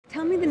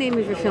me the name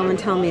of your film and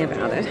tell me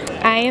about it.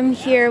 I am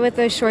here with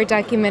a short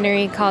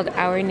documentary called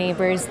Our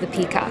Neighbors, the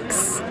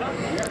Peacocks,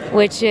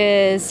 which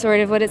is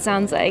sort of what it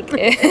sounds like.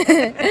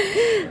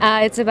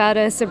 It's about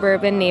a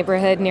suburban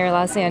neighborhood near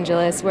Los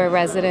Angeles where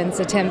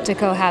residents attempt to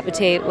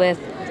cohabitate with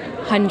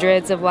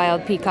hundreds of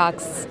wild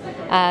peacocks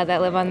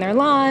that live on their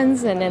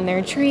lawns and in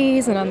their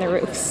trees and on their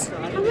roofs.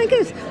 Oh my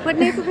goodness, what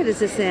neighborhood is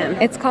this in?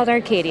 It's called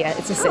Arcadia.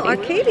 It's a city. Oh,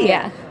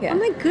 Arcadia? Yeah. Oh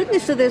my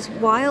goodness, so there's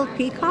wild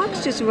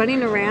peacocks just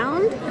running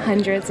around?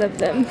 Hundreds of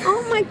them.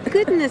 Oh my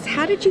goodness,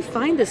 how did you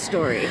find this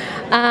story?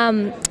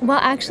 Well,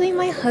 actually,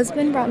 my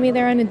husband brought me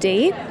there on a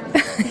date.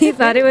 He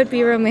thought it would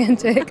be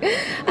romantic.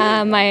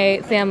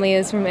 My family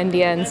is from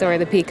India, and so are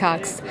the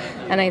Peacocks,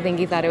 and I think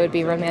he thought it would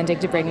be romantic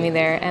to bring me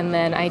there. And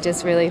then I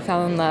just really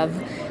fell in love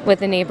with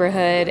the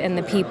neighborhood and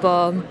the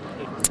people.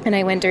 And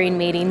I went during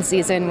mating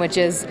season, which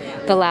is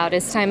the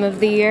loudest time of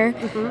the year,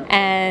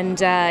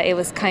 and it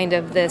was kind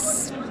of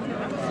this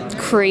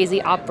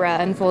crazy opera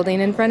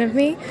unfolding in front of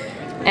me.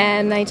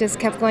 And I just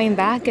kept going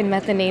back and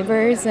met the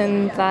neighbors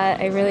and thought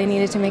I really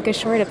needed to make a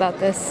short about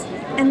this.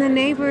 And the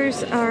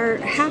neighbors are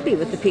happy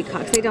with the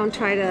peacocks. They don't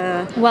try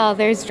to... Well,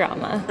 there's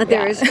drama.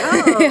 There's...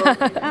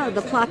 Oh,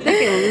 the plot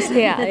thickens.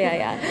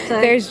 Yeah. So,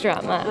 there's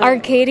drama.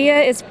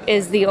 Arcadia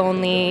is the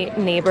only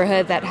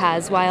neighborhood that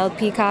has wild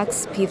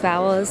peacocks,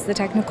 peafowl is the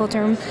technical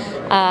term,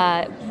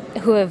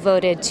 who have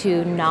voted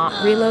to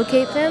not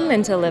relocate them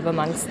and to live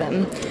amongst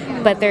them.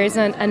 But there's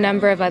a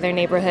number of other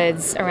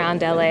neighborhoods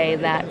around LA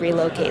that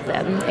relocate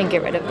them and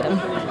get rid of them.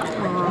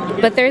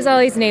 But there's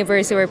always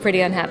neighbors who are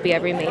pretty unhappy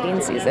every mating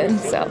season,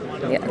 so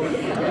yeah.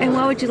 And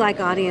what would you like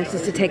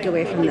audiences to take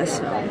away from this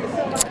film?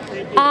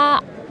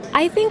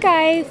 I think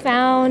I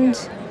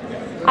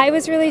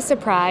was really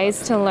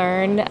surprised to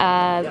learn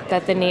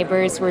that the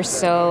neighbors were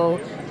so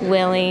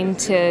willing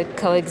to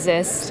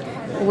coexist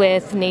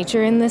with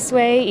nature in this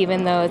way,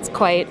 even though it's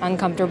quite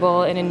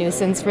uncomfortable and a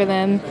nuisance for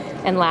them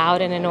and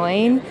loud and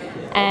annoying.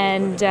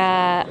 And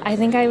I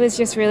think I was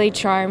just really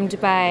charmed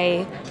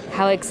by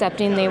how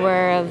accepting they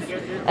were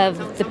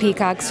of the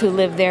peacocks who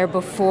lived there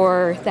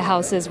before the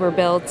houses were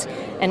built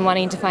and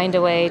wanting to find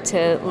a way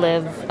to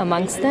live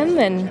amongst them.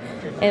 And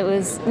it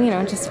was,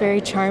 just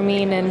very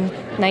charming and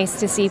nice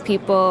to see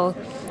people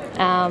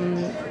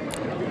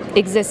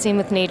existing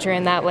with nature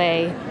in that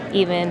way,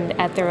 even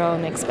at their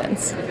own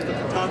expense.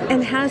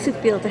 And how does it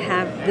feel to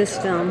have this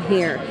film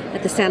here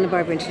at the Santa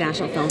Barbara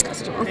International Film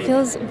Festival? It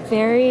feels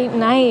very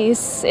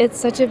nice. It's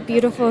such a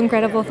beautiful,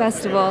 incredible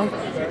festival.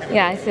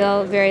 Yeah, I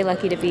feel very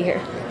lucky to be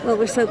here. Well,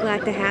 we're so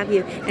glad to have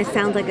you. It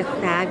sounds like a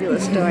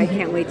fabulous story. I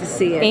can't wait to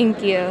see it.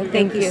 Thank you.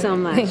 Thank you so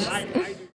much. Thanks.